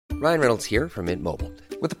Ryan Reynolds here from Mint Mobile.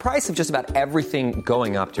 With the price of just about everything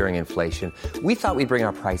going up during inflation, we thought we'd bring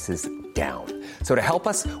our prices down. So to help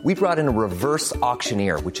us, we brought in a reverse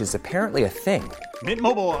auctioneer, which is apparently a thing. Mint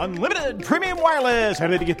Mobile Unlimited Premium Wireless. How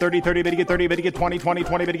to get 30, 30, bit to get 30, bit to get 20, 20,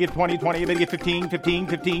 20, bit to get 20, 20, bit to get 15, 15,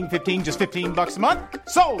 15, 15, just $15 a month?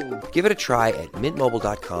 Sold! Give it a try at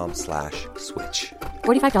mintmobile.com/switch.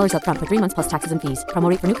 $45 up front for 3 months plus taxes and fees. Promo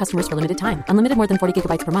rate for new customers for limited time. Unlimited more than 40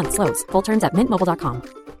 gigabytes per month. Slows full terms at mintmobile.com.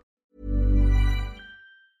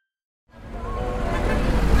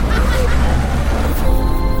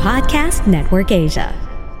 Podcast Network Asia.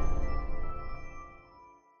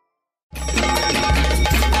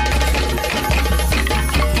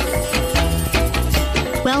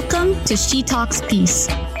 Welcome to She Talks Peace,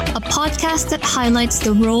 a podcast that highlights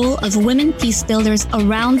the role of women peace builders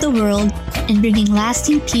around the world in bringing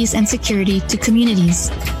lasting peace and security to communities.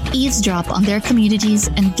 Eavesdrop on their communities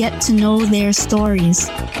and get to know their stories.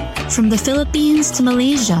 From the Philippines to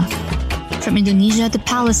Malaysia, from Indonesia to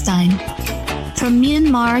Palestine, from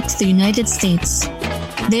Myanmar to the United States,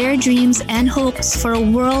 their dreams and hopes for a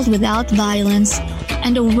world without violence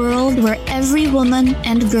and a world where every woman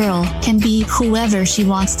and girl can be whoever she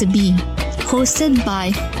wants to be. Hosted by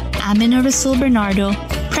Amina Rasul Bernardo,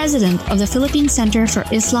 President of the Philippine Center for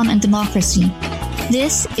Islam and Democracy.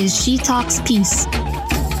 This is She Talks Peace.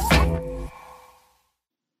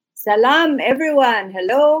 Salam everyone.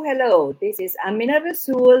 Hello, hello. This is Amina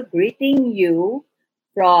Rasul greeting you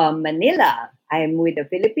from Manila. I'm with the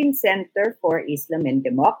Philippine Center for Islam and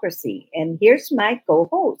Democracy. And here's my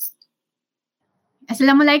co-host.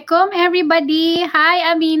 Assalamualaikum, everybody.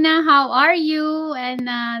 Hi, Amina. How are you? And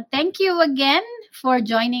thank you again for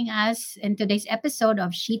joining us in today's episode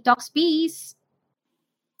of She Talks Peace.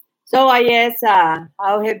 So, Ayesa,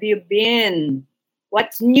 how have you been?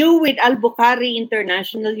 What's new with Al-Bukhari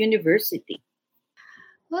International University?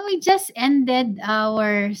 Well, we just ended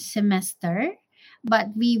our semester,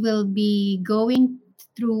 but we will be going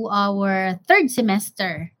through our third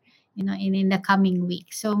semester, in the coming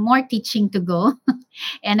week. So more teaching to go.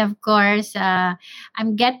 And of course,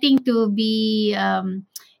 I'm getting to be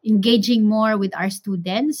engaging more with our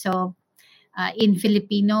students. So in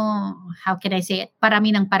Filipino, how can I say it?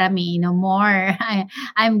 Parami ng parami, more.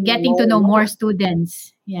 I'm getting to know more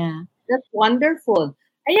students. Yeah. That's wonderful.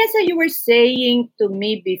 Ayesa, you were saying to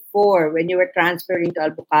me before when you were transferring to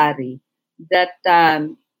Al-Bukhari that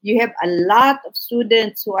you have a lot of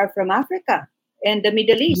students who are from Africa and the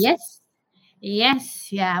Middle East. Yes.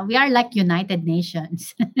 Yeah. We are like United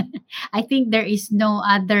Nations. I think there is no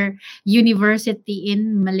other university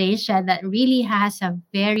in Malaysia that really has a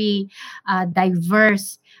very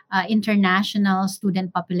diverse international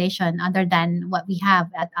student population other than what we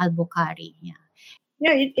have at Al-Bukhari.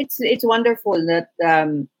 Yeah, it's wonderful that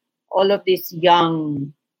all of these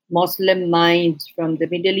young Muslim minds from the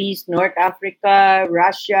Middle East, North Africa,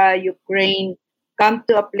 Russia, Ukraine, come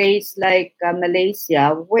to a place like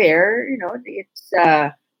Malaysia where, it's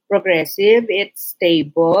progressive, it's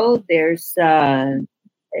stable, there's a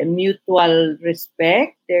mutual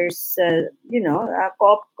respect, there's,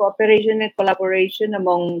 cooperation and collaboration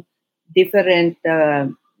among different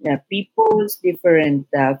peoples, different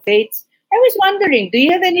faiths. I was wondering, do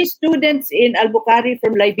you have any students in Al-Bukhari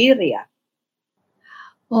from Liberia?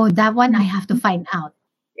 Oh, that one I have to find out.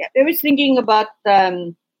 Yeah, I was thinking about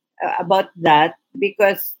that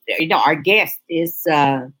because our guest is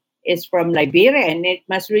from Liberia, and it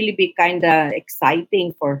must really be kind of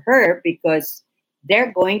exciting for her because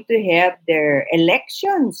they're going to have their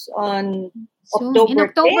elections on October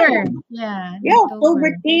 10. Yeah,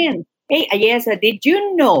 October 10. Hey, Ayesa, did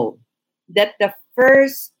you know that the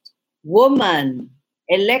first woman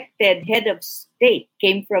elected head of state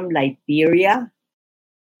came from Liberia?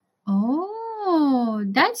 Oh,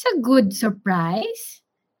 that's a good surprise.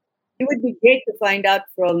 It would be great to find out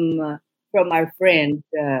from our friend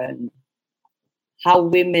how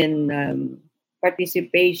women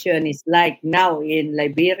participation is like now in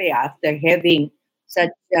Liberia after having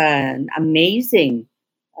such an amazing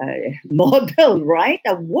model, right?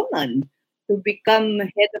 A woman to become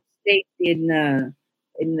head of state in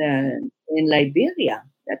Liberia.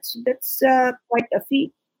 That's quite a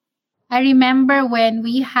feat. I remember when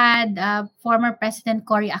we had former President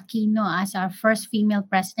Cory Aquino as our first female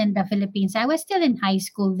president of the Philippines. I was still in high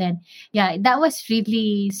school then. Yeah, that was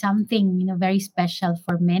really something, very special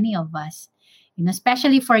for many of us,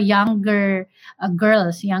 especially for younger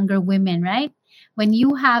girls, younger women, right? When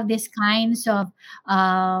you have these kinds of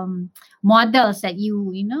models that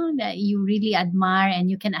that you really admire and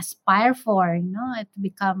you can aspire for, to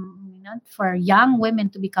become, for young women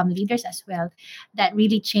to become leaders as well, that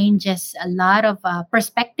really changes a lot of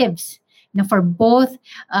perspectives, for both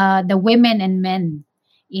the women and men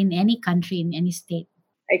in any country, in any state.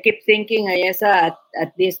 I keep thinking, Ayesa,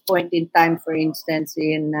 at this point in time, for instance,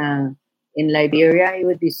 in Liberia, it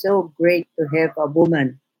would be so great to have a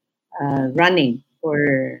woman running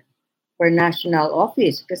for national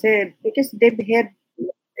office because they've had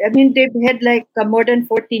like more than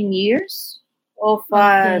 14 years of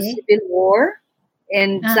Okay. civil war,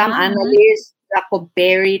 and some Uh-huh. analysts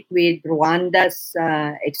compare it with Rwanda's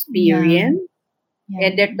Yeah. experience, Yeah.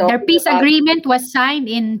 and they're Their talking peace about agreement was signed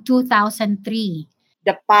in 2003.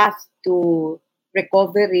 the path to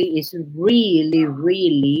recovery is really,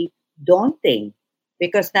 really daunting,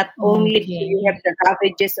 because not only do you Okay. have the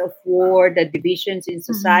ravages of war, the divisions in Mhm.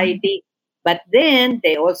 society, but then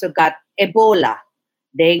they also got Ebola.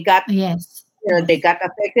 They got Yes. they Yes. got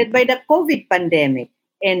affected by the COVID pandemic,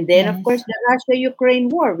 and then of course Yes. the Russia-Ukraine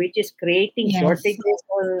war, which is creating Yes. shortages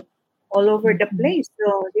all over the Mhm. place.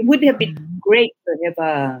 So it would have been Mhm. great to have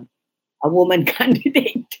a woman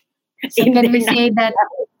candidate So in can their we say that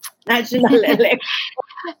national election.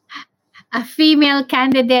 a female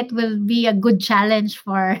candidate will be a good challenge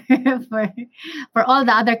for for for all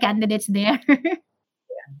the other candidates there?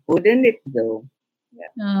 Wouldn't it though? Yeah.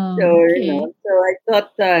 So, Okay. so I thought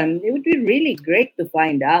it would be really great to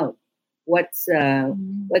find out what's uh,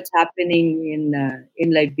 Mm. what's happening in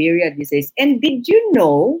Liberia these days. And did you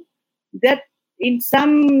know that in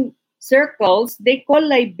some circles they call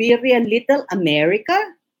Liberia Little America?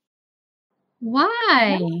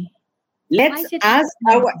 Why? Why Let's is it ask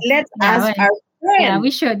our America? let's Yeah, ask well, our yeah, friend.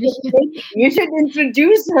 we should. We should. You should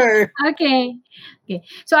introduce her. Okay. Okay.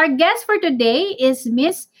 So our guest for today is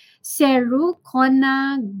Miss Cerue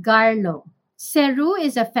Konah Garlo. Cerue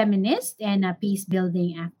is a feminist and a peace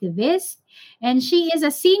building activist, and she is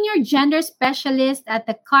a senior gender specialist at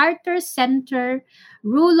the Carter Center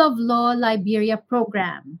Rule of Law Liberia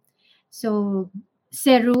program. So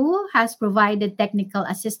Cerue has provided technical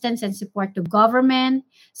assistance and support to government,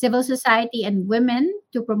 civil society, and women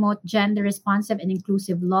to promote gender responsive and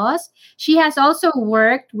inclusive laws. She has also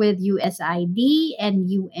worked with USID and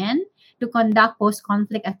UN to conduct post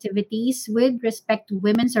conflict activities with respect to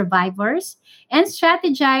women survivors and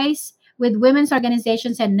strategize with women's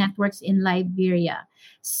organizations and networks in Liberia.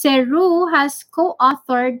 Cerue has co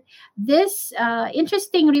authored this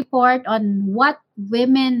interesting report on what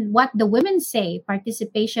the women say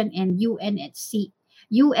participation in UNSCR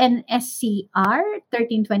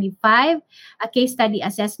 1325, a case study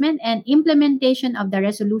assessment and implementation of the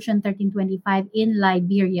resolution 1325 in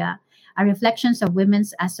Liberia, a reflections of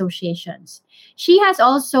women's associations. She has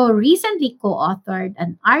also recently co-authored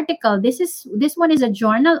an article. This one is a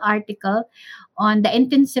journal article on the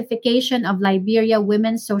intensification of Liberia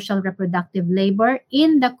women's social reproductive labor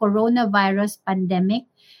in the coronavirus pandemic,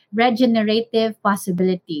 regenerative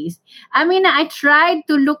possibilities. I mean, I tried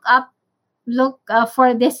to look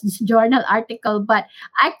for this journal article, but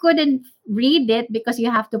I couldn't read it because you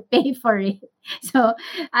have to pay for it. So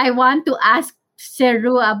I want to ask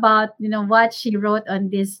Cerue about what she wrote on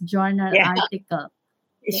this journal Yeah, article.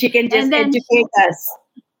 Okay. she can just And then educate us.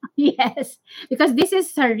 yes, because this is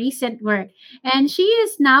her recent work. And she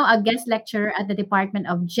is now a guest lecturer at the Department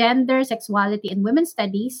of Gender, Sexuality, and Women's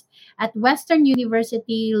Studies at Western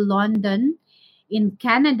University, London, in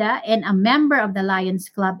Canada, and a member of the Lions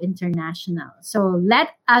Club International. So let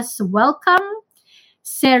us welcome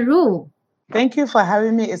Cerue. Thank you for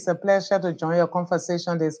having me. It's a pleasure to join your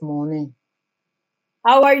conversation this morning.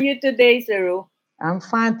 How are you today, Cerue? I'm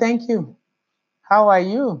fine, thank you. How are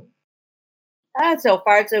you? So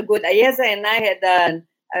far so good. Ayesa and I had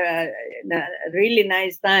a really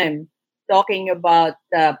nice time talking about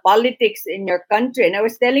politics in your country. And I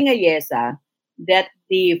was telling Ayesa that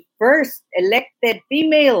the first elected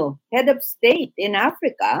female head of state in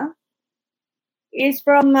Africa is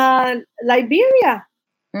from Liberia.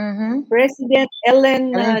 Mm-hmm. President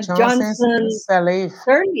Ellen Ellen Johnson Johnson Sirleaf.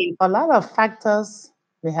 Sirleaf. A lot of factors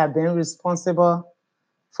may have been responsible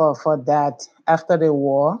for that after the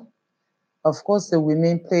war. Of course, the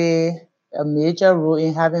women play a major role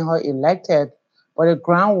in having her elected, but the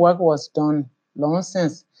groundwork was done long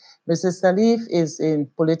since. Mrs. Sirleaf is a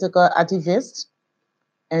political activist,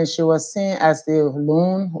 and she was seen as the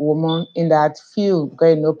lone woman in that field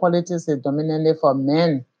because politics is dominantly for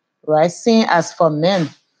men, right? Seen as for men.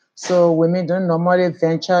 So women don't normally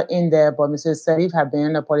venture in there, but Mrs. Serif had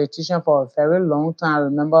been a politician for a very long time. I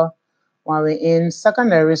remember when we were in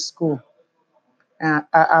secondary school,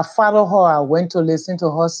 I followed her. I went to listen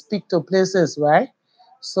to her speak to places, right?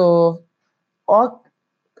 So all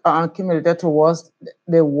accumulated towards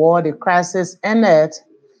the war, the crisis ended,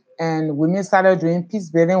 and women started doing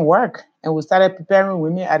peace building work. And we started preparing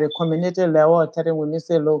women at a community level, telling women,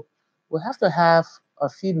 say, look, we have to have a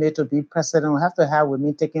female to be president. We have to have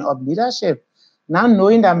women taking up leadership. Not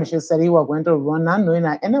knowing that Michelle said he was going to run, not knowing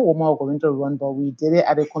that any woman was going to run, but we did it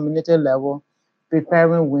at a community level,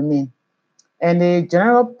 preparing women. And the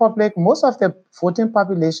general public, most of the voting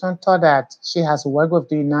population thought that she has worked with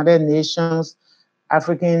the United Nations,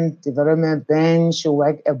 African Development Bank. She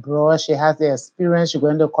worked abroad. She has the experience. She's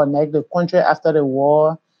going to connect the country after the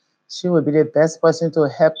war. She will be the best person to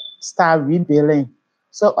help start rebuilding.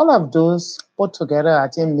 So all of those put together, I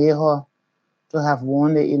think, made her to have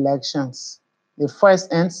won the elections, the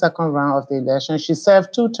first and second round of the election. She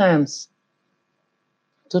served 2 terms,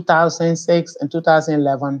 2006 and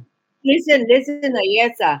 2011. Listen,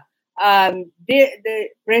 Ayesa. The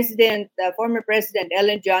president, former president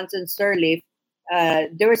Ellen Johnson Sirleaf,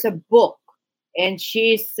 there was a book, and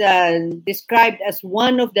she's described as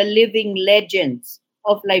one of the living legends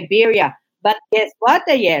of Liberia. But guess what,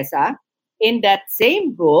 Ayesa? In that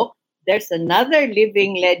same book, there's another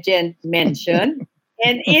living legend mentioned,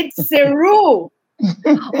 and it's Cerue.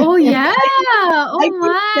 Oh yeah. Oh I think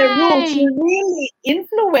Cerue, she my. really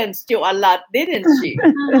influenced you a lot, didn't she?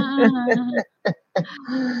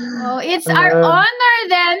 Oh, it's our honor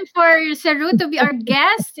then for Cerue to be our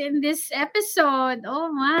guest in this episode.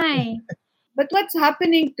 Oh my. But what's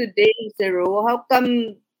happening today, Cerue? How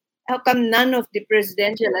come none of the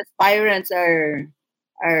presidential aspirants are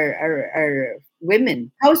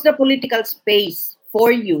women? How's the political space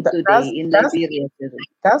for you today in Liberia, Cerue?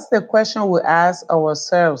 That's the question we ask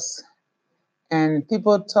ourselves. And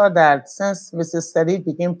people thought that since Mrs. Sadi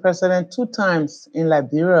became president 2 times in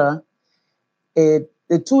Liberia, the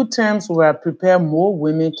 2 terms were prepare more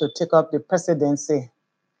women to take up the presidency,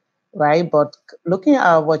 right? But looking at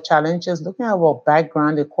our challenges, looking at our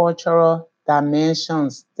background, the cultural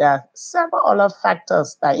dimensions, there are several other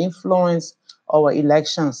factors that influence our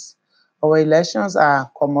elections. Our elections are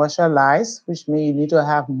commercialized, which means you need to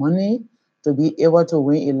have money to be able to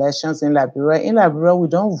win elections in Liberia. In Liberia, we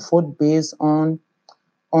don't vote based on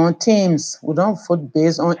teams. We don't vote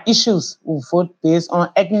based on issues. We vote based on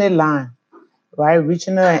ethnic line, right?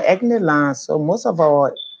 Regional and ethnic lines. So most of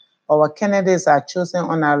our candidates are chosen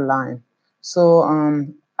on that line. So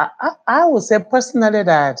I would say personally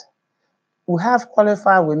that we have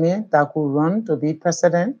qualified women that could run to be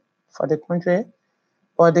president for the country,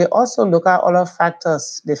 but they also look at other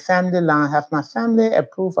factors. The family line, have my family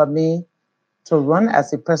approved of me to run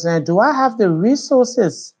as a president? Do I have the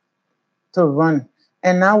resources to run?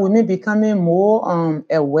 And now women becoming more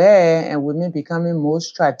aware and women becoming more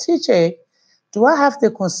strategic. Do I have the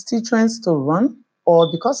constituents to run? Or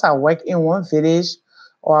because I work in one village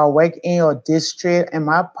or I work in your district, am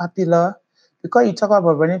I popular? Because you talk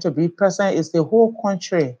about running to be president, it's the whole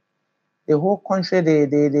country. The whole country,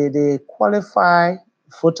 they qualify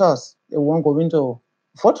voters. They won't going to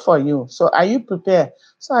vote for you. So are you prepared?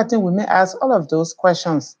 So I think we may ask all of those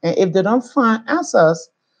questions. And if they don't find answers,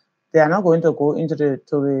 they are not going to go into they're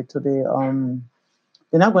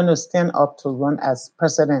not going to stand up to run as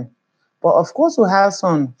president. But of course, we have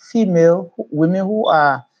some female women who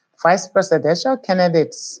are vice presidential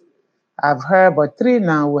candidates. I've heard about 3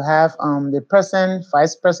 now. We have the present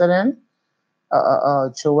vice president,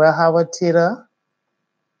 Joel Howard Taylor,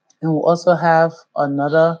 and we also have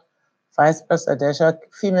another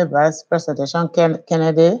female vice presidential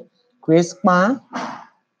candidate, Grace Kwan,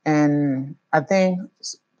 and I think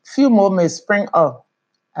few more may spring up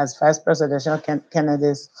as vice presidential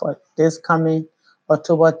candidates for this coming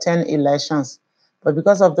October 10 elections. But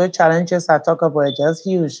because of those challenges I talk about, are just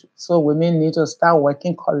huge. So women need to start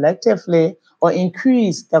working collectively or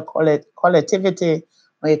increase the collectivity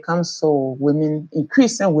when it comes to women,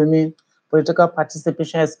 increasing women political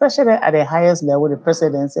participation, especially at the highest level, the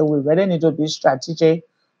presidency. We really need to be strategic,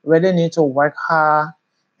 really need to work hard,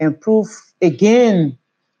 improve again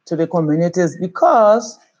to the communities,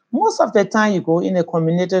 because most of the time you go in a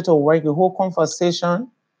community to work, the whole conversation,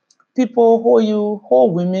 people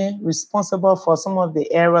hold women responsible for some of the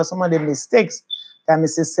errors, some of the mistakes that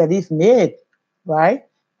Mrs. Serif made, right?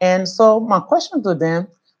 And so my question to them,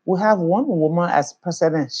 we have one woman as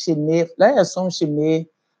president. Let's assume she made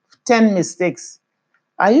 10 mistakes.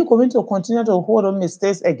 Are you going to continue to hold on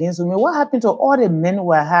mistakes against women? What happened to all the men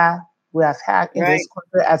who had we have had in Right. this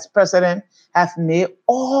country as president have made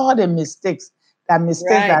all the mistakes. That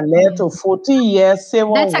mistakes that Right. led to 40 years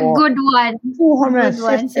civil That's a war. good one. Good one,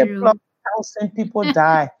 250 plus Cerue. thousand people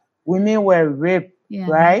died. Women were raped, Yeah.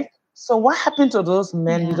 right? So what happened to those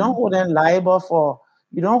men? You Yeah. don't hold them liable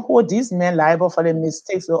you don't hold these men liable for the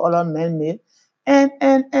mistakes the other men made. And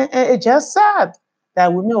it's just sad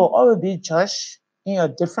that women will always be judged in a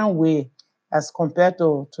different way as compared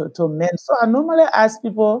to men. So I normally ask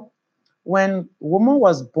people, when woman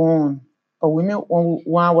was born, or women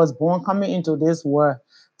when I was born coming into this world,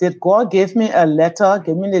 did God give me a letter,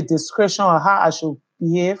 give me the description of how I should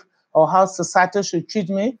behave or how society should treat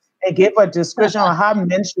me? And gave a description of how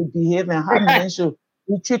men should behave and how men should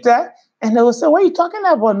be treated. And they will say, what are you talking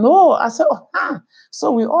about? No. I said,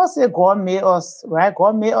 So we all say God made us, right?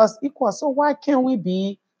 God made us equal. So why can't we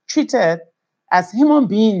be treated as human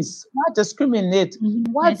beings? Why discriminate?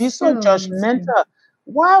 Why be That's so true. That's true. judgmental?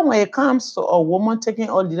 Why, when it comes to a woman taking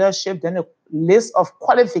on leadership, then the list of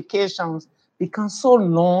qualifications becomes so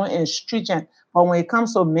long and stringent? But when it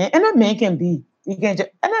comes to men, any man can be, any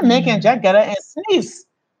man can just get up and sneeze,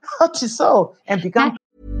 touch his soul, and become.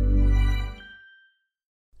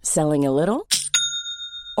 Selling a little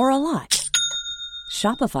or a lot?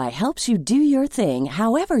 Shopify helps you do your thing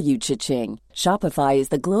however you cha-ching. Shopify is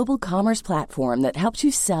the global commerce platform that helps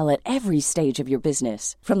you sell at every stage of your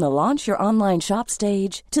business. From the launch your online shop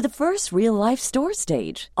stage to the first real-life store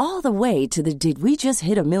stage, all the way to the did we just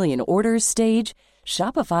hit a million orders stage.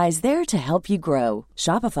 Shopify is there to help you grow.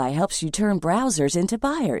 Shopify helps you turn browsers into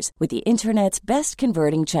buyers with the internet's best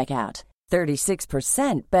converting checkout.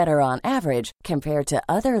 36% better on average compared to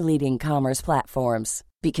other leading commerce platforms.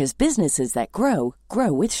 Because businesses that grow,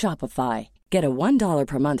 grow with Shopify. Get a $1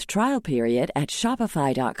 per month trial period at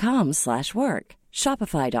shopify.com/work.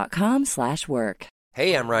 Shopify.com/work.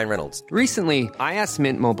 Hey, I'm Ryan Reynolds. Recently, I asked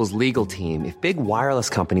Mint Mobile's legal team if big wireless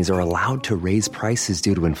companies are allowed to raise prices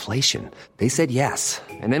due to inflation. They said yes.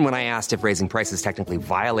 And then when I asked if raising prices technically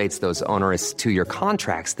violates those onerous 2-year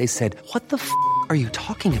contracts, they said, "What the are you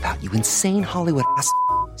talking about, you insane Hollywood ass?"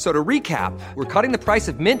 So to recap, we're cutting the price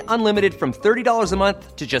of Mint Unlimited from $30 a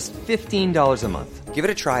month to just $15 a month. Give it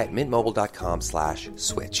a try at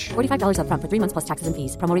mintmobile.com/switch. $45 up front for 3 months plus taxes and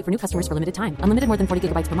fees. Promo rate for new customers for limited time. Unlimited more than 40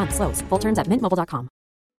 gigabytes per month. Slows full terms at mintmobile.com.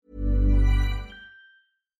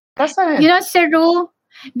 You know, Cerue,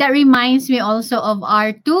 that reminds me also of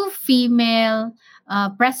our two female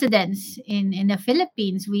presidents in the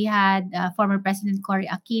Philippines. We had former President Cory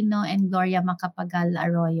Aquino and Gloria Macapagal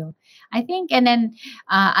Arroyo, I think. And then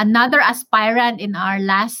another aspirant in our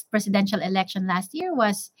last presidential election last year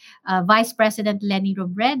was Vice President Leni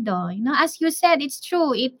Robredo. You know, as you said, it's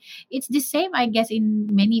true. It's the same, I guess, in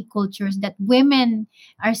many cultures that women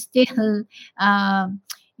are still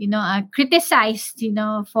criticized,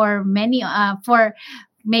 for many, for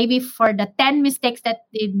maybe for the 10 mistakes that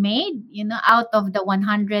they've made, out of the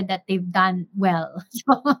 100 that they've done well.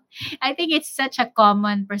 So I think it's such a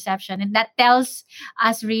common perception. And that tells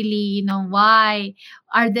us really, why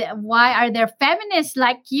are there feminists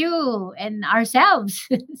like you and ourselves?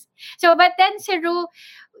 So, but then, Cerue,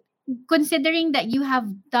 considering that you have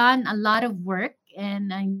done a lot of work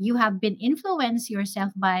and you have been influenced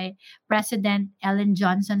yourself by President Ellen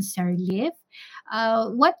Johnson Sirleaf,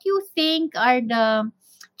 what do you think are the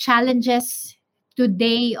challenges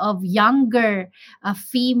today of younger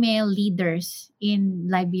female leaders in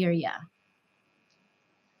Liberia?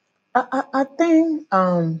 I think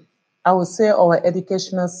I would say our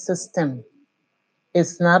educational system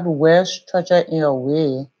is not well structured in a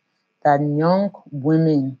way that young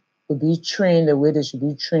women will be trained the way they should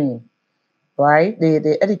be trained, right?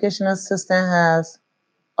 The educational system has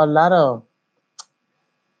a lot of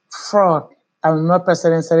fraud. I remember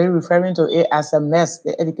President Cerue referring to it as a mess.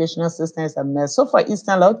 The educational system is a mess. So, for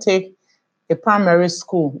instance, I'll take a primary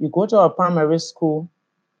school. You go to a primary school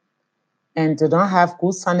and they don't have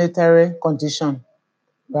good sanitary condition,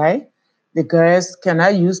 right? The girls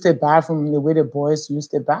cannot use the bathroom the way the boys use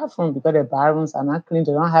the bathroom because the bathrooms are not clean.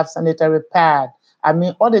 They don't have sanitary pad. I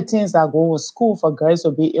mean, all the things that go with school for girls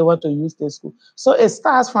to be able to use the school. So it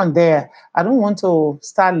starts from there. I don't want to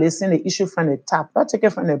start listing the issue from the top. Let's take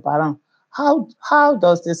it from the bottom. How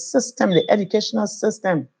does the system, the educational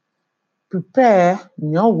system, prepare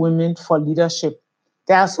young women for leadership?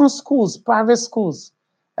 There are some schools, private schools,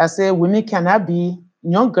 that say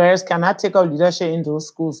young girls cannot take up leadership in those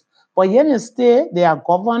schools. But yet instead, they are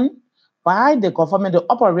governed by the government. They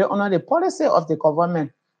operate under the policy of the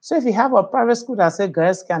government. So if you have a private school that say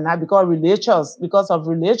girls cannot, because of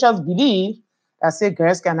religious belief that say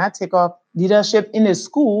girls cannot take up leadership in a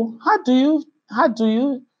school, how do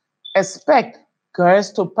you expect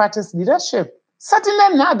girls to practice leadership.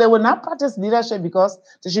 Certainly now they will not practice leadership because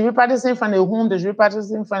they should be practicing from the home, they should be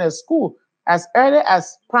practicing from the school as early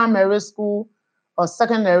as primary school or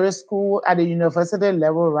secondary school at the university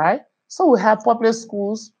level, right? So we have public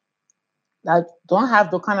schools that don't have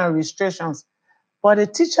the kind of restrictions. But the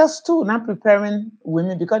teachers too, not preparing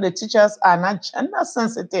women because the teachers are not gender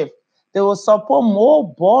sensitive. They will support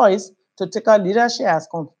more boys to take on leadership as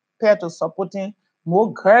compared to supporting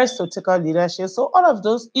more girls to take on leadership. So all of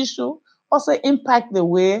those issues also impact the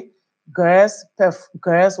way girls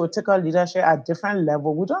will take on leadership at different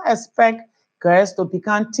levels. We don't expect girls to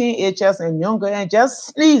become teenagers and younger and just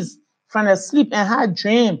sneeze from the sleep and have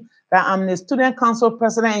dream that I'm the student council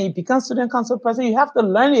president and you become student council president. You have to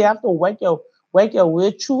learn, you have to work your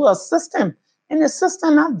way through a system. And the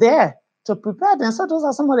system not there to prepare them. So those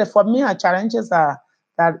are some of the familiar challenges that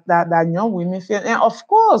young women feel. And of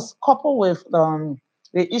course, coupled with the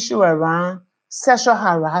issue around sexual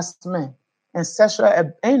harassment and sexual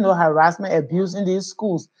harassment, abuse in these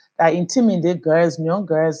schools that intimidate girls, young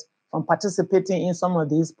girls, from participating in some of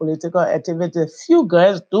these political activities. Few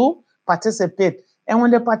girls do participate. And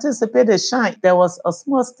when they participate, they shine. There was a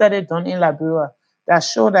small study done in Liberia that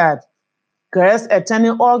showed that girls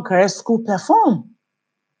attending all girls school perform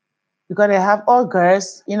because they have all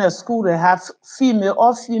girls in a school. They have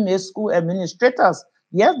all female school administrators.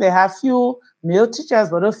 Yes, they have few male teachers,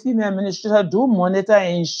 but the female administrators do monitor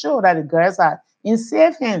and ensure that the girls are in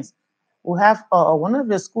safe hands. We have one of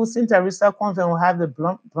the schools, St. Teresa Convent, we have the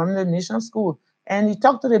Bromley Mission School. And you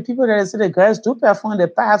talk to the people that they say the girls do perform, they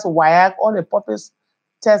pass WIAC, all the purpose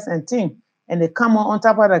tests and things, and they come on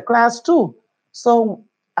top of the class too. So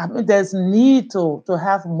I mean, there's need to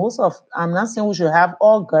have I'm not saying we should have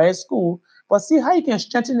all girls school, but see how you can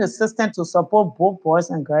strengthen the system to support both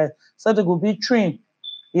boys and girls so they could be trained.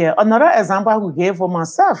 Yeah, another example I would give for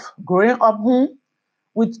myself, growing up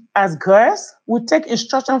as girls, we take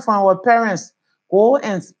instruction from our parents. Go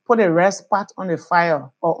and put a rest pot on the fire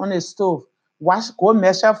or on the stove. Go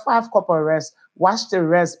measure 5 cups of rice. Wash the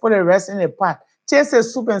rice, put the rice in a pot. Taste the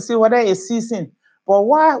soup and see whether it's seasoned. But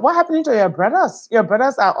what happening to your brothers? Your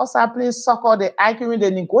brothers are also playing soccer, they're arguing,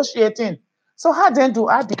 they're negotiating. So how then do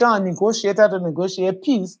I become a negotiator to negotiate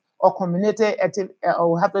peace or community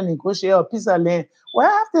or have to negotiate a piece of land? Well,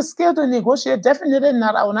 I have the skill to negotiate. Definitely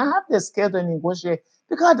not. I will not have the skill to negotiate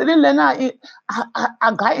because I didn't learn I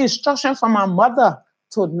got instruction from my mother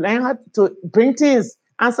to learn how to bring things,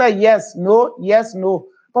 answer yes, no, yes, no.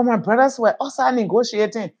 But my brothers were also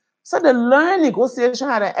negotiating. So they learn negotiation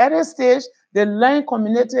at an early stage. They learn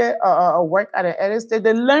community work at an early stage.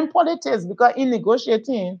 They learn politics because in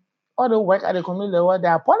negotiating, all the work at the community level,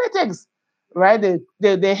 there are politics, right?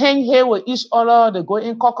 They hang here with each other. They go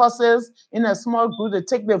in caucuses in a small group. They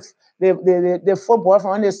take the football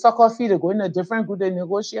from the soccer field. They go in a different group. They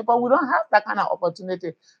negotiate. But we don't have that kind of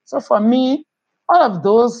opportunity. So for me, all of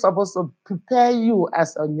those supposed to prepare you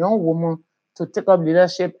as a young woman to take up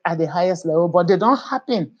leadership at the highest level, but they don't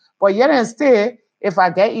happen. But yet and still, if I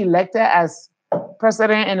get elected as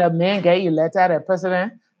president and a man get elected as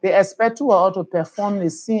president, they expect two all to perform the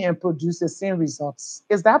same and produce the same results.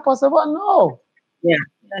 Is that possible? No. Yeah,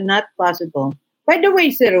 not possible. By the way,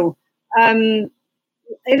 Cerue, I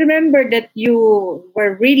remember that you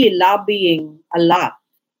were really lobbying a lot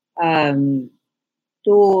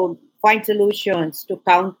to find solutions to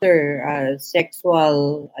counter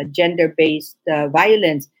sexual, gender-based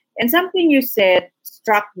violence. And something you said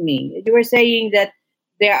struck me. You were saying that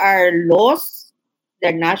there are laws,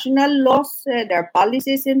 there are national laws, there are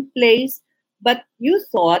policies in place, but you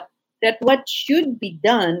thought that what should be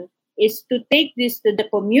done is to take this to the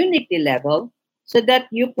community level so that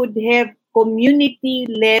you could have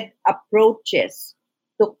community-led approaches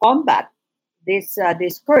to combat this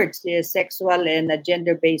scourge, the sexual and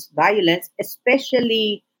gender-based violence,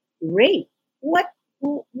 especially rape. What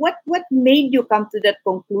made you come to that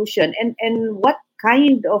conclusion, and what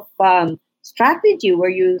kind of strategy were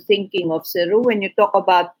you thinking of, Cerue, when you talk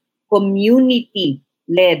about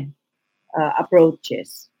community-led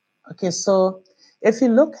approaches? Okay, so if you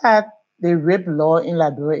look at the rape law in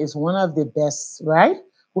Liberia, is one of the best, right?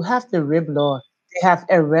 We have the rape law. They have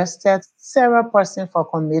arrested several persons for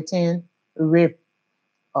committing rape.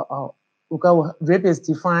 Because rape is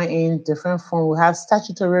defined in different forms. We have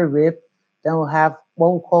statutory rape, then we have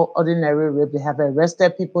what we call ordinary rape. They have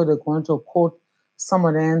arrested people, they're going to court, some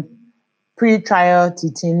of them pre-trial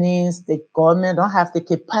detainees. The government don't have the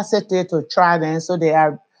capacity to try them, so they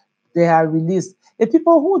are released. The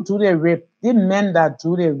people who do the rape, the men that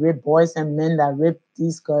do the rape, boys and men that rape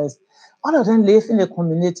these girls, all of them live in the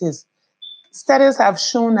communities. Studies have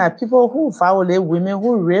shown that people who violate women,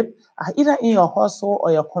 who rape, are either in your household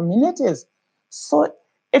or your communities. So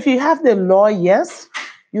if you have the law, yes,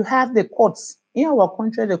 you have the courts. In our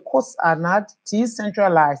country, the courts are not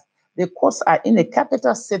decentralized. The courts are in the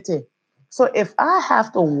capital city. So if I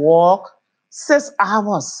have to walk 6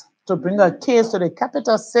 hours to bring a case to the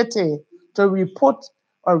capital city to report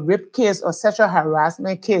a rape case or sexual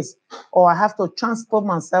harassment case, or I have to transport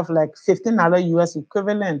myself like $15 US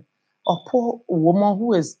equivalent, a poor woman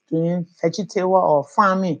who is doing vegetable or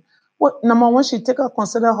farming, well, number one, she take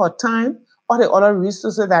consider her time, all the other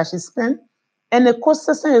resources that she spent, and the court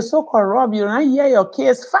system is so corrupt. You don't hear your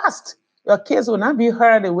case fast. Your case will not be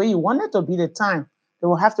heard the way you want it to be the time. They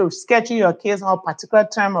will have to schedule your case on a particular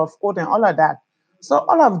time of court and all of that. So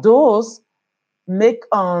all of those make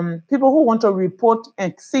people who want to report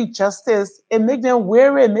and seek justice, it make them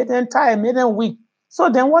weary, make them tired, make them weak. So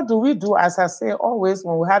then what do we do? As I say always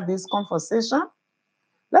when we have this conversation,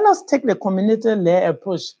 let us take the community-led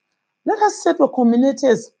approach. Let us sit with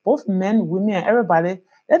communities, both men, women, and everybody.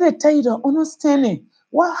 Let them tell you the understanding.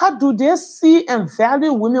 How do they see and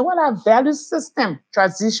value women? What are value system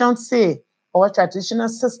tradition say, or traditional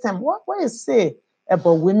system? What it say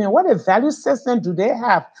about women? What a value system do they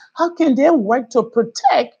have? How can they work to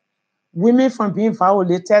protect women from being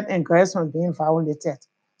violated and girls from being violated?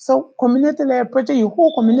 So community-led approach, you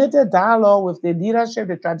hold community dialogue with the leadership,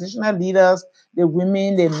 the traditional leaders, the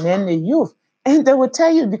women, the men, the youth. And they will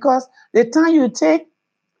tell you, because the time you take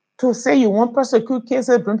to say you want prosecute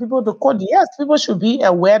cases, bring people to court, yes, people should be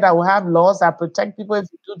aware that we have laws that protect people. If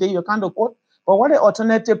you do that, you can't go to court. But what the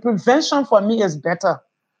alternative? Prevention for me is better.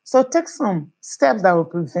 So take some steps that will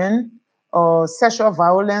prevent sexual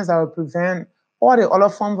violence, that will prevent all the other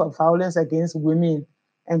forms of violence against women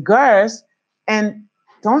and girls, and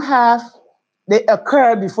don't have they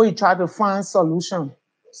occur before you try to find solution.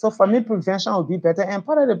 So for me, prevention would be better. And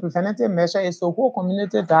part of the preventative measure is to hold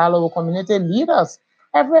community dialogue with community leaders,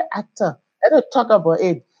 every actor. Let us talk about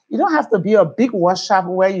it. You don't have to be a big workshop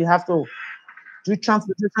where you have to do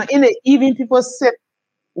transportation. In the evening, people sit.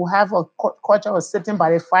 We have a culture of sitting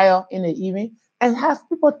by the fire in the evening and have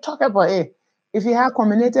people talk about it. If you have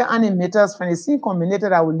community animators from the same community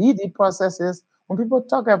that will lead the processes, when people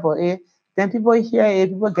talk about it, then people hear it,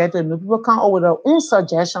 people get to know, people come up with their own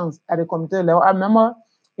suggestions at the community level. I remember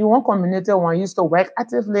in one community when I used to work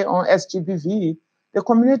actively on SGBV, the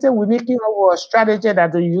community was making a strategy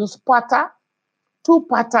that they use pata, 2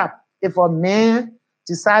 pata. If a man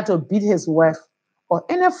decides to beat his wife or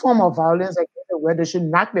any form of violence against the wife, they should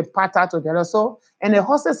knock the pata together. So, and the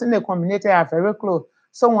horses in the community are very close.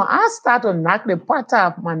 So when I start to knock the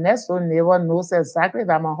pata, my next door neighbor knows exactly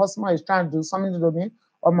that my husband is trying to do something to me,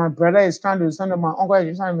 or my brother is trying to do something, my uncle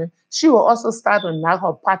is trying to do something. She will also start to knock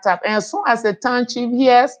her pata. And as soon as the town chief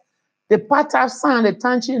hears the pata sound, the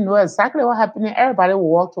town chief knows exactly what happened. Everybody will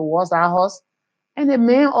walk towards our house. And the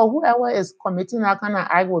man or whoever is committing that kind of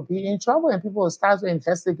act will be in trouble, and people will start to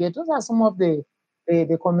investigate. Those are some of the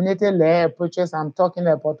community-led approaches I'm talking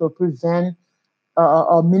about to prevent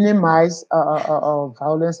or minimize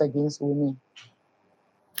violence against women.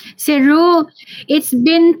 Cerue, it's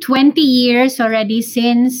been 20 years already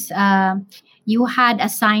since you had a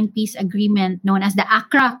signed peace agreement known as the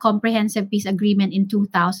Accra Comprehensive Peace Agreement in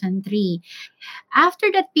 2003.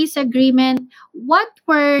 After that peace agreement, what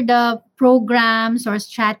were the programs or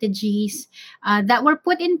strategies that were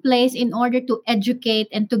put in place in order to educate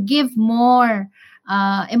and to give more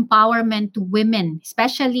empowerment to women,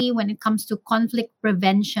 especially when it comes to conflict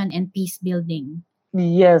prevention and peace building?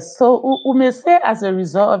 Yes, so we may say as a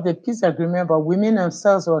result of the peace agreement, but women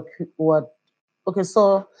themselves were okay.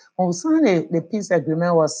 So when we signed the peace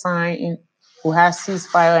agreement was signed, we had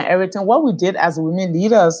ceasefire and everything. What we did as women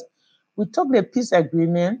leaders, we took the peace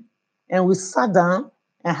agreement and we sat down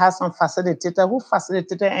and had some facilitator who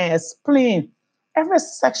facilitated and explained every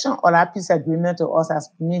section of that peace agreement to us as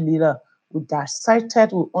women leader. We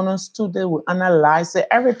dissected, we understood it, we analyzed it,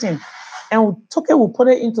 everything. And we took it, we put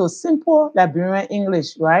it into simple Liberian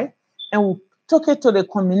English, right? And we took it to the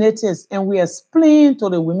communities and we explained to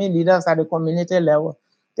the women leaders at the community level.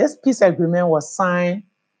 This peace agreement was signed,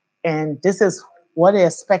 and this is what they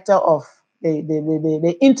expected of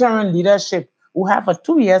the interim leadership. We have a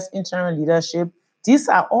 2 years interim leadership. These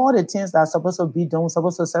are all the things that are supposed to be done. We're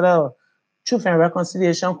supposed to set up a Truth and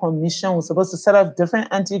Reconciliation Commission. We're supposed to set up different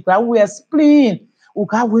anti-graft. We explain. We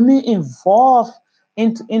got women involved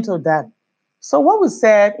into that. So what we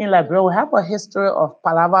said in Liberia, we have a history of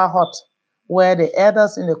Palava Hut, where the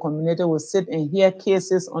elders in the community will sit and hear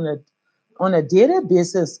cases on a daily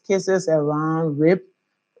basis, cases around rape,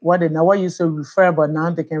 what they never used to refer, but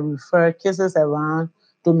now they can refer, cases around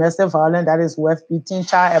domestic violence that is worth beating,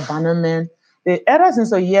 child abandonment. The others in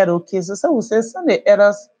so hear those cases. So we say some of the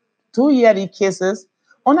others 2 year cases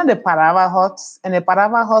under the Parava huts, and the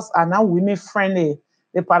Parava huts are now women friendly.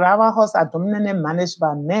 The Parava huts are dominantly managed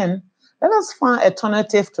by men. Let us find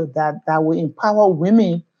alternative to that will empower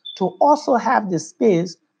women to also have the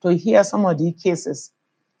space to hear some of these cases.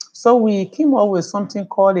 So we came up with something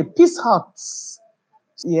called the peace huts.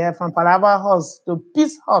 Yeah, from Palava House to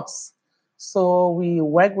Peace Huts. So we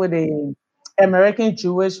work with the American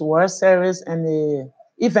Jewish World Service and the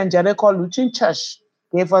Evangelical Lutheran Church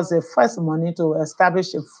gave us the first money to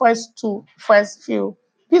establish the first few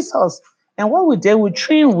peace huts. And what we did, we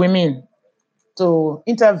train women to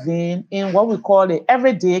intervene in what we call the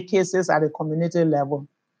everyday cases at the community level.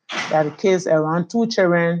 That the case around 2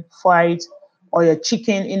 children fight, or your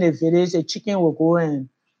chicken in the village, the chicken will go and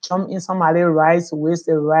jump in somebody's rice, waste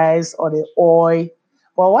the rice or the oil.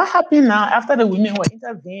 But what happened now after the women were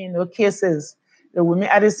intervening in those cases, the women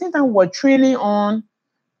at the same time were training on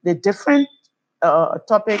the different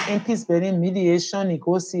topic in peace building, mediation,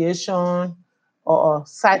 negotiation, or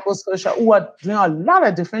psychosocial, who are doing a lot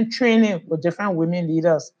of different training with different women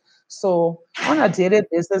leaders. So on a daily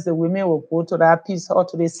basis, the women will go to that peace or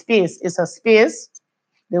to the space. It's a space.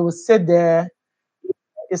 They will sit there.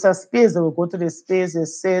 It's a space. They will go to the space. They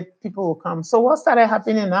sit. People will come. So what started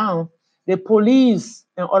happening now? The police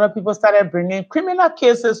and other people started bringing criminal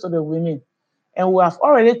cases to the women. And we have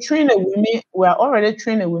already trained the women. We are already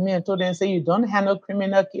trained the women and told them, say, you don't handle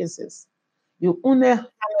criminal cases. You only handle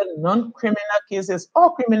non-criminal cases.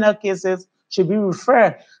 All criminal cases should be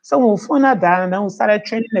referred. So we found out that, and then we started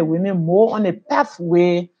training the women more on the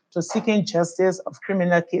pathway to seeking justice of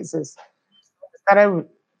criminal cases. We started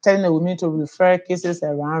telling the women to refer cases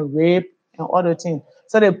around rape and other things.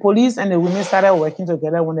 So the police and the women started working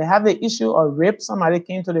together. When they have the issue of rape, somebody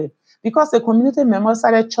came to because the community members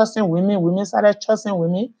started trusting women started trusting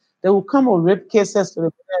women, they will come with rape cases to the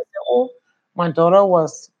women and say, oh, my daughter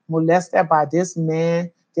was molested by this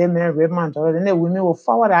man, that man raped my daughter. Then the women will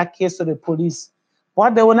forward that case to the police.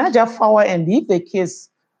 But they will not just forward and leave the case.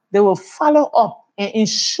 They will follow up and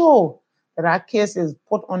ensure that case is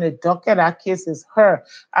put on the docket, that case is heard.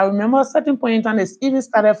 I remember at a certain point in time, they even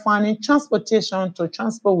started finding transportation to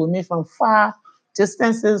transport women from far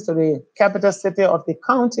distances to the capital city of the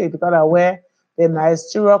county because of where the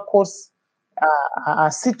ministerial courts are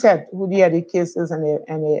seated, who the cases and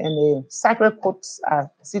the sacred courts are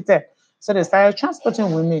seated. So they started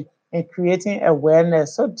transporting women and creating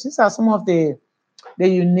awareness. So these are some of the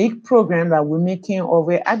unique programs that women came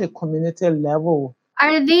over at the community level.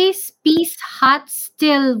 Are these peace huts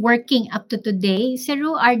still working up to today,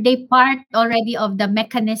 Cerue? Are they part already of the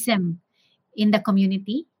mechanism in the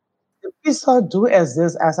community? The peace huts do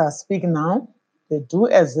exist as I speak now. They do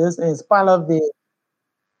exist, and it's part of the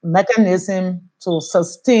mechanism to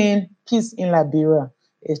sustain peace in Liberia.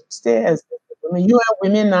 It still exists. I mean, UN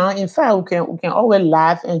women now, in fact, we can always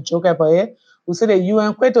laugh and joke about it. We say the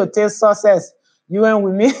UN quite to take success. UN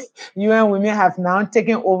women have now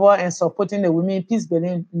taken over and supporting the Women Peace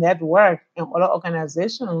Building Network and other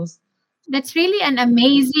organizations. That's really an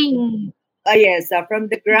amazing. Yes, from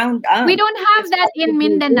the ground up. We don't have that in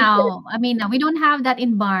Mindanao. I mean, we don't have that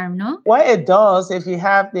in Barm, no? What it does, if you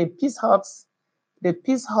have the peace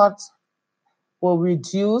huts will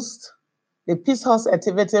reduce, the peace huts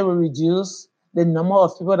activity will reduce the number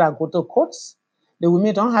of people that go to courts. The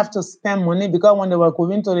women don't have to spend money because when they were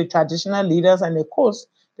going to the traditional leaders and the courts,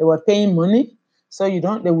 they were paying money. So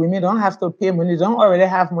the women don't have to pay money. They don't already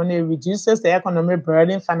have money. It reduces the economic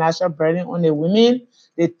burden, financial burden on the women.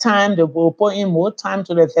 The time, they will put in more time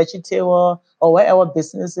to the vegetable or whatever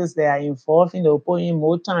businesses they are involved in, they will put in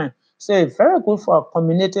more time. So it's very good for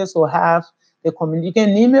communities to have the community. You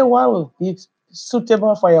can name it what will be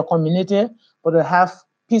suitable for your community, but to have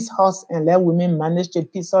peace huts and let women manage the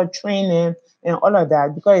peace hut training and all of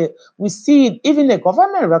that, because we see it, even the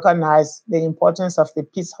government recognize the importance of the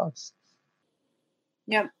peace huts.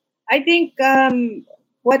 Yeah, I think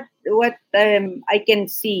what I can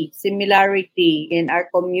see similarity in our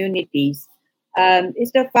communities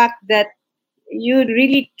is the fact that you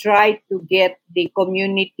really try to get the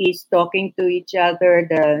communities talking to each other,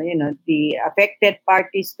 the affected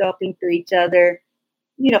parties talking to each other,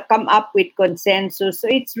 come up with consensus. So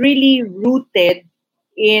it's really rooted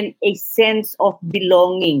in a sense of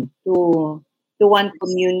belonging to one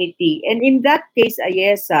community. And in that case,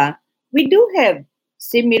 Ayesa, we do have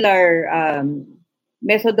similar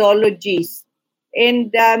methodologies.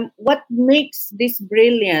 And what makes this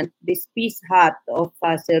brilliant, this peace hut of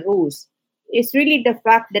Cerue's, is really the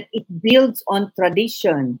fact that it builds on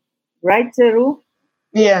tradition. Right, Cerue?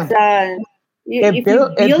 Yeah. if you It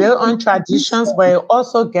build built on on traditions, but it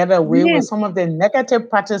also get away with yes, some of the negative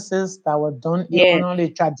practices that were done in yes, only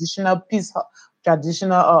traditional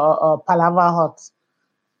traditional palaver huts.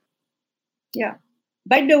 yeah.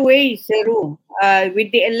 By the way, Seru,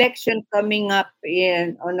 with the election coming up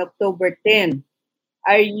in on October 10,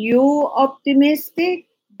 are you optimistic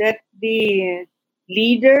that the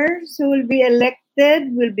leaders who will be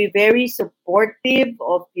elected will be very supportive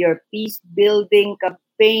of your peace building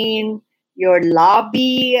campaign, your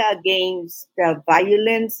lobby against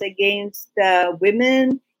violence against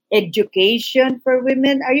women, education for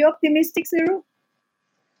women? Are you optimistic, Seru?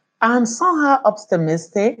 I'm somehow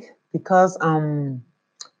optimistic because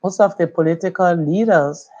most of the political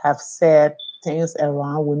leaders have said things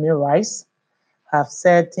around women's rights, have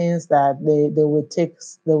said things that they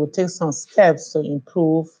will take some steps to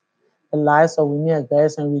improve the lives of women and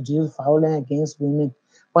girls and reduce violence against women.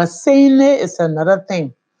 But saying it is another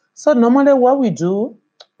thing. So normally what we do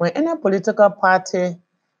when any political party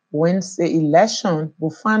wins the election, we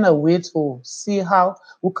find a way to see how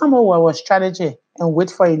we come up with our strategy and wait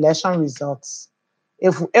for election results.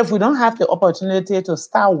 If we don't have the opportunity to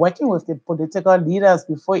start working with the political leaders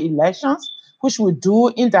before elections, which we do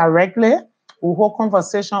indirectly, we hold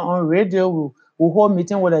conversation on radio, we hold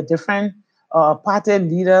meeting with the different party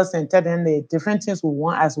leaders and tell them the different things we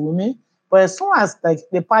want as women. But as soon as like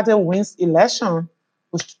the party wins election,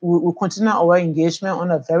 we continue our engagement on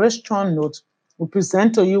a very strong note. We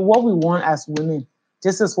present to you what we want as women.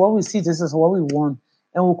 This is what we see, this is what we want.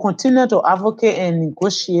 And we'll continue to advocate and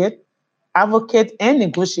negotiate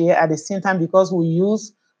at the same time because we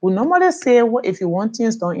normally say, well, if you want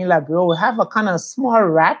things done in Liberia, we have a kind of small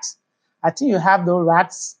rat. I think you have those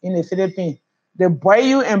rats in the Philippines. They boil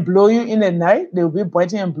you and blow you in the night. They will be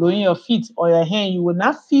biting and blowing your feet or your hand. You will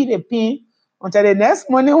not feel the pain until the next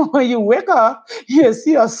morning when you wake up, you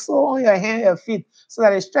see a sore on your hand, your feet. So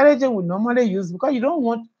that the strategy we normally use because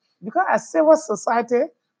because as civil society,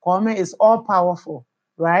 government is all powerful,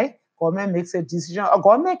 right? Government makes a decision, or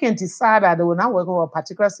government can decide that they will not work with a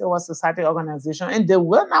particular civil society organization and they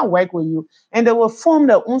will not work with you and they will form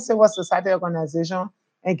their own civil society organization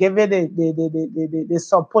and give it the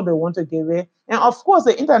support they want to give it. And of course,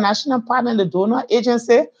 the international partner, the donor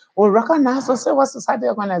agency will recognize the civil society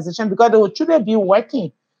organization because they will truly be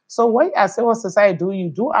working. So what as civil society do, you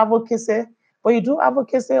do advocacy, but you do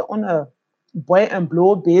advocacy on a boy and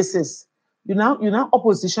blow basis. You're not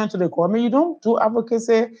opposition to the government. You don't do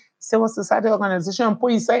advocacy, civil society organization, and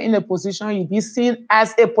put yourself in a position you be seen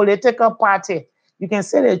as a political party. You can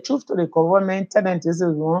say the truth to the government, tell them this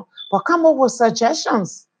is wrong, but come up with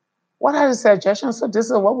suggestions. What are the suggestions? So this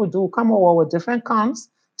is what we do. Come up with different counts.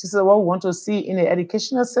 This is what we want to see in the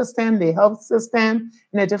educational system, the health system,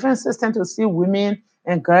 in a different system to see women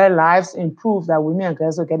and girl lives improve, that women and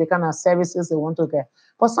girls will get the kind of services they want to get.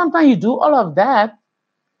 But sometimes you do all of that,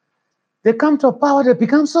 they come to power, they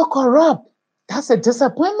become so corrupt. That's a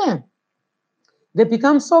disappointment. They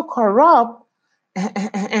become so corrupt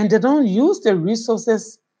and they don't use the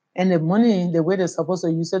resources and the money the way they're supposed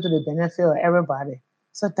to use it to the benefit of everybody.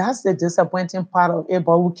 So that's the disappointing part of it.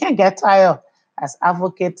 But we can't get tired as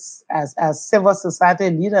advocates, as civil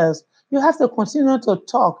society leaders. You have to continue to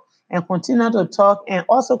talk and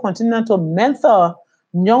also continue to mentor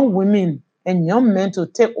young women and young men to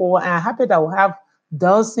take over. And I'm happy that we have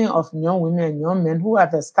dozens of young women and young men who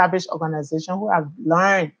have established organizations, who have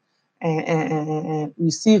learned and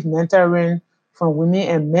receive mentoring from women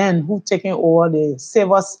and men who taking over the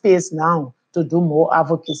civil space now to do more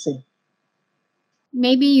advocacy.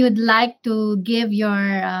 Maybe you'd like to give your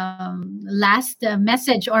last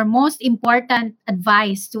message or most important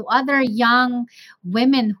advice to other young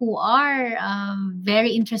women who are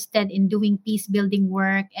very interested in doing peace building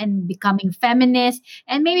work and becoming feminists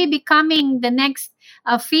and maybe becoming the next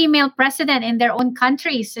female president in their own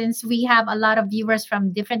country, since we have a lot of viewers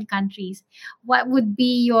from different countries. What would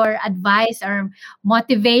be your advice or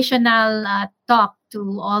motivational talk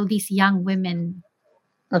to all these young women?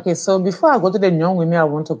 Okay, so before I go to the young women, I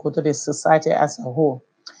want to go to the society as a whole.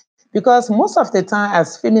 Because most of the time,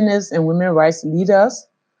 as feminists and women rights leaders,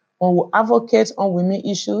 when we advocate on women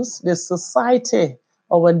issues, the society,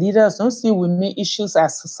 our leaders don't see women issues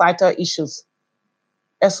as societal issues.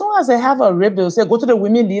 As soon as they have a rape, they'll say, go to the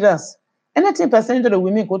women leaders. Anything pertaining to the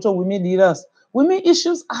women, go to women leaders. Women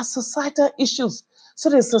issues are societal issues. So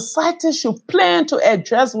the society should plan to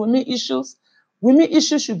address women issues. Women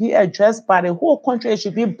issues should be addressed by the whole country. It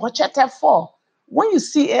should be budgeted for. When you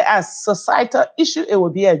see it as societal issue, it will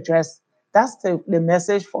be addressed. That's the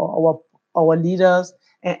message for our leaders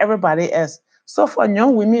and everybody else. So for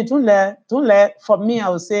young women, don't let, for me, I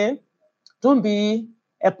would say, don't be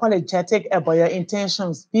apologetic about your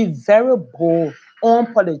intentions. Be very bold,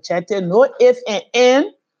 unapologetic, no if and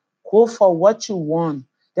end. Go for what you want.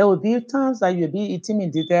 There will be times that you'll be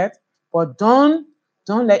intimidated, but don't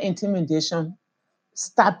let intimidation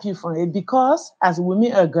stop you from it, because as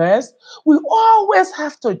women or girls, we always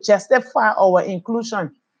have to justify our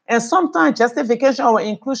inclusion. And sometimes justification of our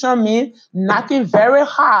inclusion means knocking very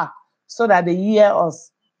hard so that they hear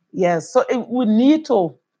us. Yes, so we need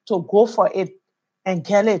to go for it and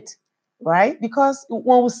get it, right? Because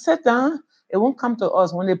when we sit down, it won't come to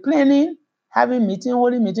us. When they're planning, having meeting,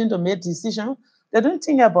 holding meeting to make decision, they don't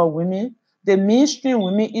think about women. The mainstream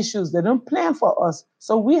women issues, they don't plan for us.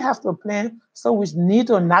 So we have to plan. So we need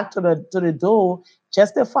to knock to the door,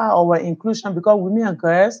 justify our inclusion, because women and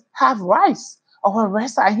girls have rights. Our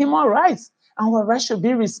rights are human rights, and our rights should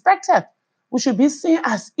be respected. We should be seen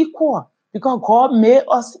as equal, because God made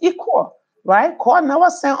us equal, right? God never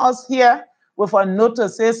sent us here with a note to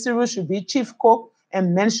say Cerue should be chief cook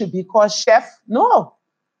and men should be called chef. No.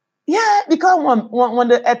 Yeah, because when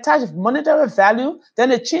they attach monetary value, then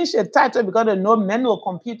they change the title because they know men will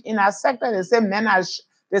compete in our sector. They say men are,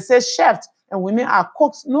 they say chefs and women are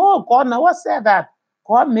cooks. No, God never said that.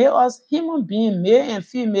 God made us human beings, male and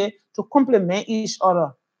female, to complement each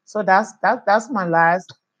other. So that's my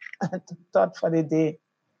last thought for the day.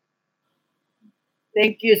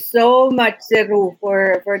 Thank you so much, Cerue,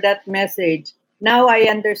 for that message. Now I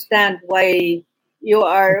understand why you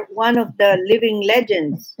are one of the living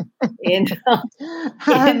legends in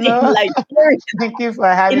Liberia. Thank you for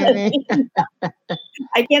having me.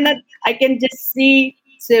 I can just see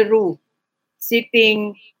Cerue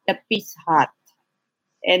sitting in a peace hut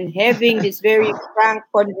and having this very frank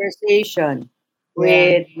conversation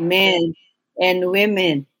with men and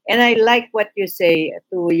women. And I like what you say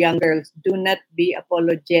to young girls. Do not be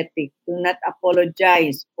apologetic. Do not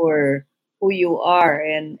apologize for who you are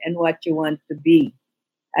and what you want to be.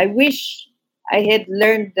 I wish I had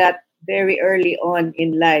learned that very early on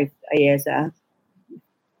in life, Ayesa.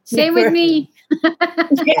 Same with me.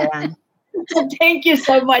 Yeah. Thank you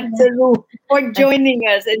so much, Cerue, for joining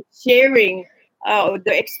us and sharing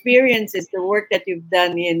the experiences, the work that you've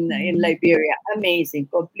done in Liberia. Amazing,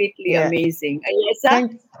 completely amazing.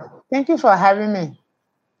 Ayesa? Thank you for having me.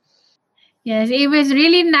 Yes, it was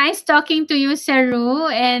really nice talking to you,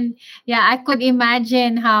 Cerue. And yeah, I could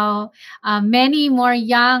imagine how many more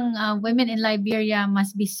young women in Liberia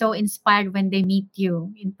must be so inspired when they meet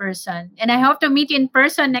you in person. And I hope to meet you in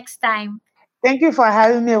person next time. Thank you for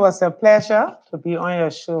having me. It was a pleasure to be on your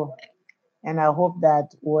show. And I hope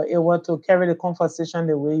that we're able to carry the conversation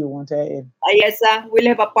the way you wanted it. Ayesa, we'll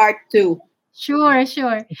have a part 2. Sure.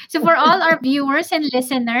 So for all our viewers and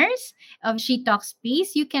listeners of She Talks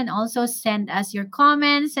Peace, you can also send us your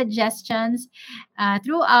comments, suggestions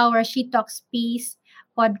through our She Talks Peace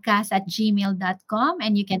podcast at gmail.com.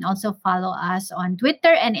 And you can also follow us on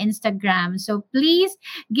Twitter and Instagram. So please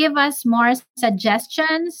give us more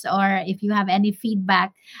suggestions, or if you have any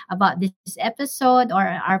feedback about this episode or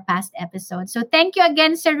our past episodes. So thank you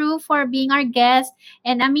again, Cerue, for being our guest.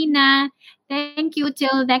 And Amina, thank you.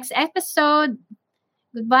 Till next episode.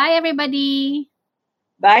 Goodbye, everybody.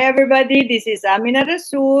 Bye, everybody. This is Amina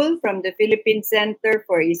Rasul from the Philippine Center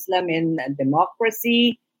for Islam and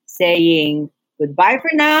Democracy saying goodbye for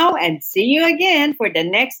now and see you again for the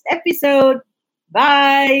next episode.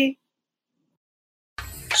 Bye.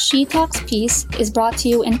 She Talks Peace is brought to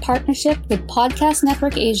you in partnership with Podcast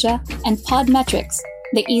Network Asia and Podmetrics,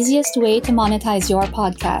 the easiest way to monetize your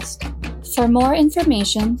podcast. For more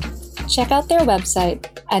information, check out their website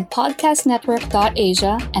at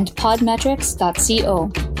podcastnetwork.asia and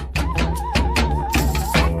podmetrics.co.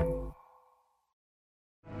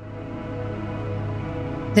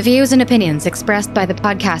 The views and opinions expressed by the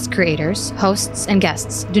podcast creators, hosts, and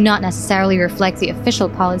guests do not necessarily reflect the official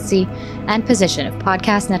policy and position of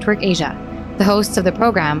Podcast Network Asia, the hosts of the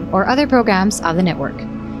program, or other programs of the network.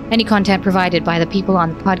 Any content provided by the people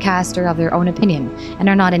on the podcast are of their own opinion and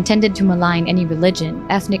are not intended to malign any religion,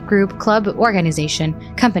 ethnic group, club,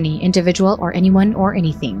 organization, company, individual, or anyone or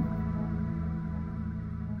anything.